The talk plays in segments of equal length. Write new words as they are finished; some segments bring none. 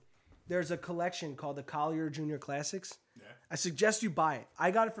there's a collection called the Collier Junior Classics. Yeah. I suggest you buy it. I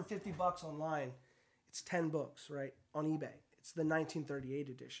got it for $50 online. It's 10 books, right, on eBay. It's the 1938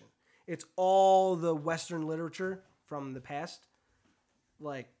 edition. It's all the Western literature from the past,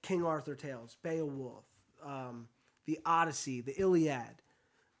 like King Arthur tales, Beowulf, the Odyssey, the Iliad,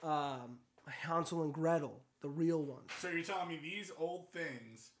 Hansel and Gretel, the real ones. So you're telling me these old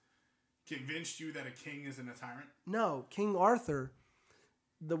things convinced you that a king isn't a tyrant? No, King Arthur,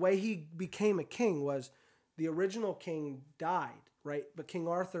 the way he became a king was the original king died, right? But King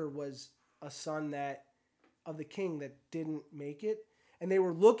Arthur was a son of the king that didn't make it. And they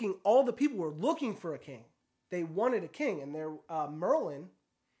were all the people were looking for a king. They wanted a king. And Merlin,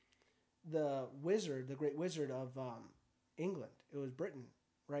 the wizard, the great wizard of England, it was Britain,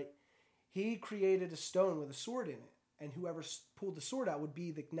 right? He created a stone with a sword in it. And whoever pulled the sword out would be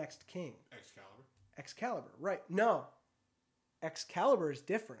the next king. Excalibur, right. No. Excalibur is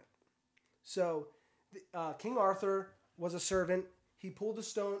different. So King Arthur was a servant. He pulled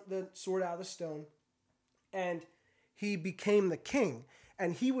the sword out of the stone, and he became the king.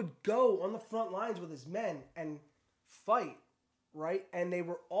 And he would go on the front lines with his men and fight, right? And they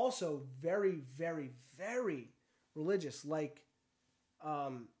were also very, very, very religious, like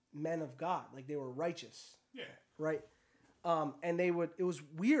men of God. Like they were righteous. Yeah. Right? And it was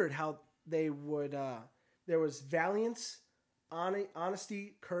weird how they would, there was valiance,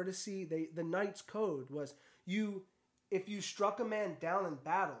 honesty, courtesy. The knight's code was if you struck a man down in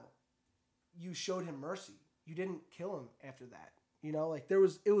battle, you showed him mercy. You didn't kill him after that. You know, like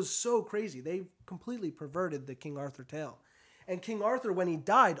it was so crazy. They completely perverted the King Arthur tale. And King Arthur, when he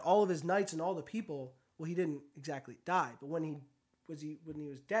died, all of his knights and all the people, well, he didn't exactly die, but when he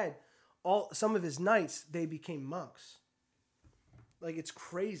was dead, some of his knights, they became monks. Like, it's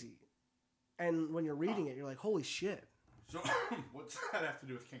crazy. And when you're reading it, you're like, holy shit. So what's that have to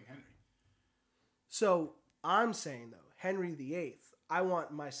do with King Henry? So I'm saying, though, Henry VIII, I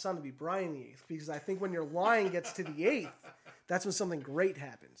want my son to be Brian VIII, because I think when your line gets to the 8th, that's when something great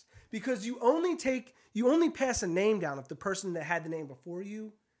happens. Because you only pass a name down if the person that had the name before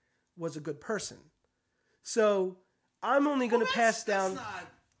you was a good person. So I'm only going to pass down.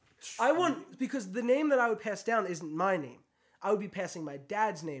 Because the name that I would pass down isn't my name. I would be passing my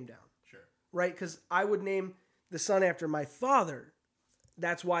dad's name down. Sure. Right? Because I would name the son after my father.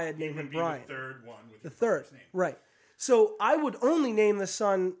 That's why I'd name him Brian. The third one with the third name. Right. So I would only name the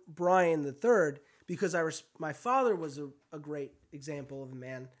son Brian the third because my father was a great example of a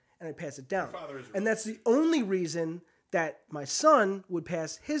man, and I'd pass it down. And that's the only reason that my son would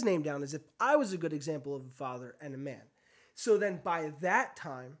pass his name down, is if I was a good example of a father and a man. So then by that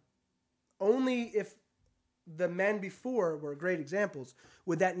time, only if the men before were great examples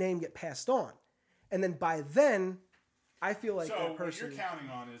would that name get passed on. And then by then, I feel like that person... So what you're counting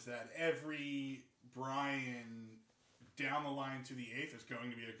on is that every Brian down the line to the 8th is going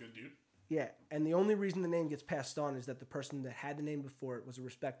to be a good dude? Yeah, and the only reason the name gets passed on is that the person that had the name before it was a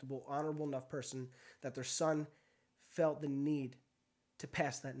respectable, honorable enough person that their son felt the need to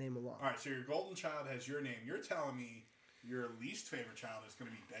pass that name along. All right, so your golden child has your name. You're telling me your least favorite child is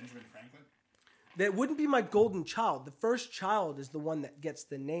going to be Benjamin Franklin? That wouldn't be my golden child. The first child is the one that gets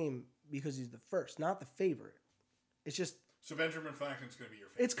the name because he's the first, not the favorite. It's just... So Benjamin Franklin's going to be your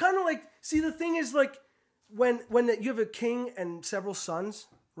favorite? It's kind of like... See, the thing is, like, when you have a king and several sons,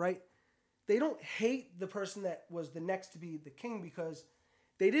 right? They don't hate the person that was the next to be the king because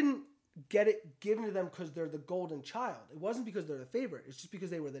they didn't get it given to them because they're the golden child. It wasn't because they're the favorite. It's just because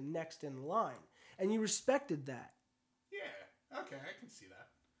they were the next in line. And you respected that. Yeah, okay, I can see that.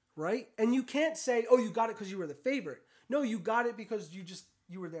 Right? And you can't say, oh, you got it because you were the favorite. No, you got it because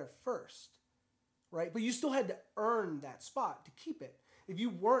you were there first. Right? But you still had to earn that spot to keep it. If you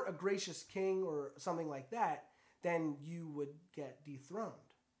weren't a gracious king or something like that, then you would get dethroned.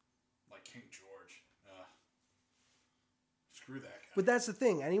 Like King George. Screw that guy. But that's the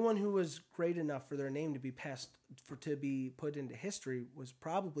thing. Anyone who was great enough for their name to be to be put into history was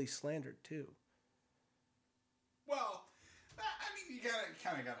probably slandered too. Well, I mean, you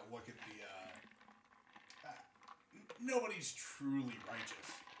kind of got to look at the... nobody's truly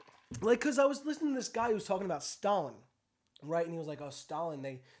righteous. Like, because I was listening to this guy who was talking about Stalin, right? And he was like, oh, Stalin,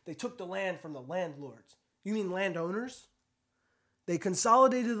 they took the land from the landlords. You mean landowners? They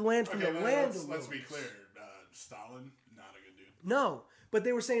consolidated the land from the landowners. Let's be clear. Stalin, not a good dude. No, but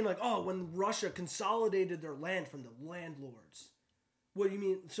they were saying like, oh, when Russia consolidated their land from the landlords. What do you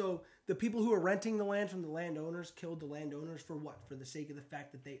mean? So the people who are renting the land from the landowners killed the landowners for what? For the sake of the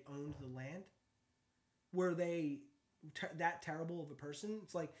fact that they owned the land? Were they that terrible of a person?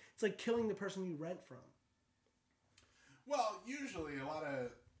 It's like killing the person you rent from. Well, usually a lot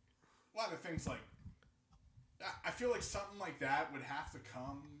of lot of things like I feel like something like that would have to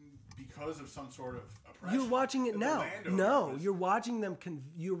come because of some sort of oppression. You're watching it now. No, is, you're watching them.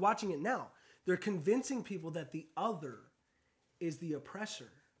 You're watching it now. They're convincing people that the other is the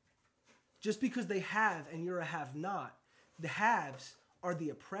oppressor. Just because they have and you're a have-not, the haves are the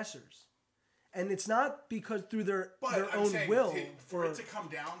oppressors. And it's not because through their own will. For it to come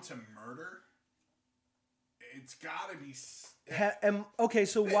down to murder, it's got to be... okay,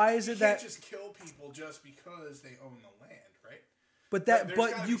 so why is it that... You can't just kill people just because they own the land, right? But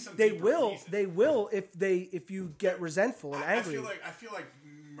they will if you get resentful and angry. I feel like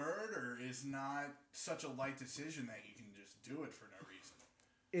murder is not such a light decision that you can just do it for no reason.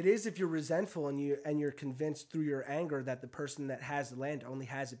 It is if you're resentful and you're convinced through your anger that the person that has the land only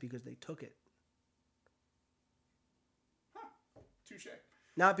has it because they took it. Huh. Touché.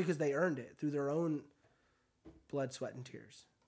 Not because they earned it through their own blood, sweat, and tears.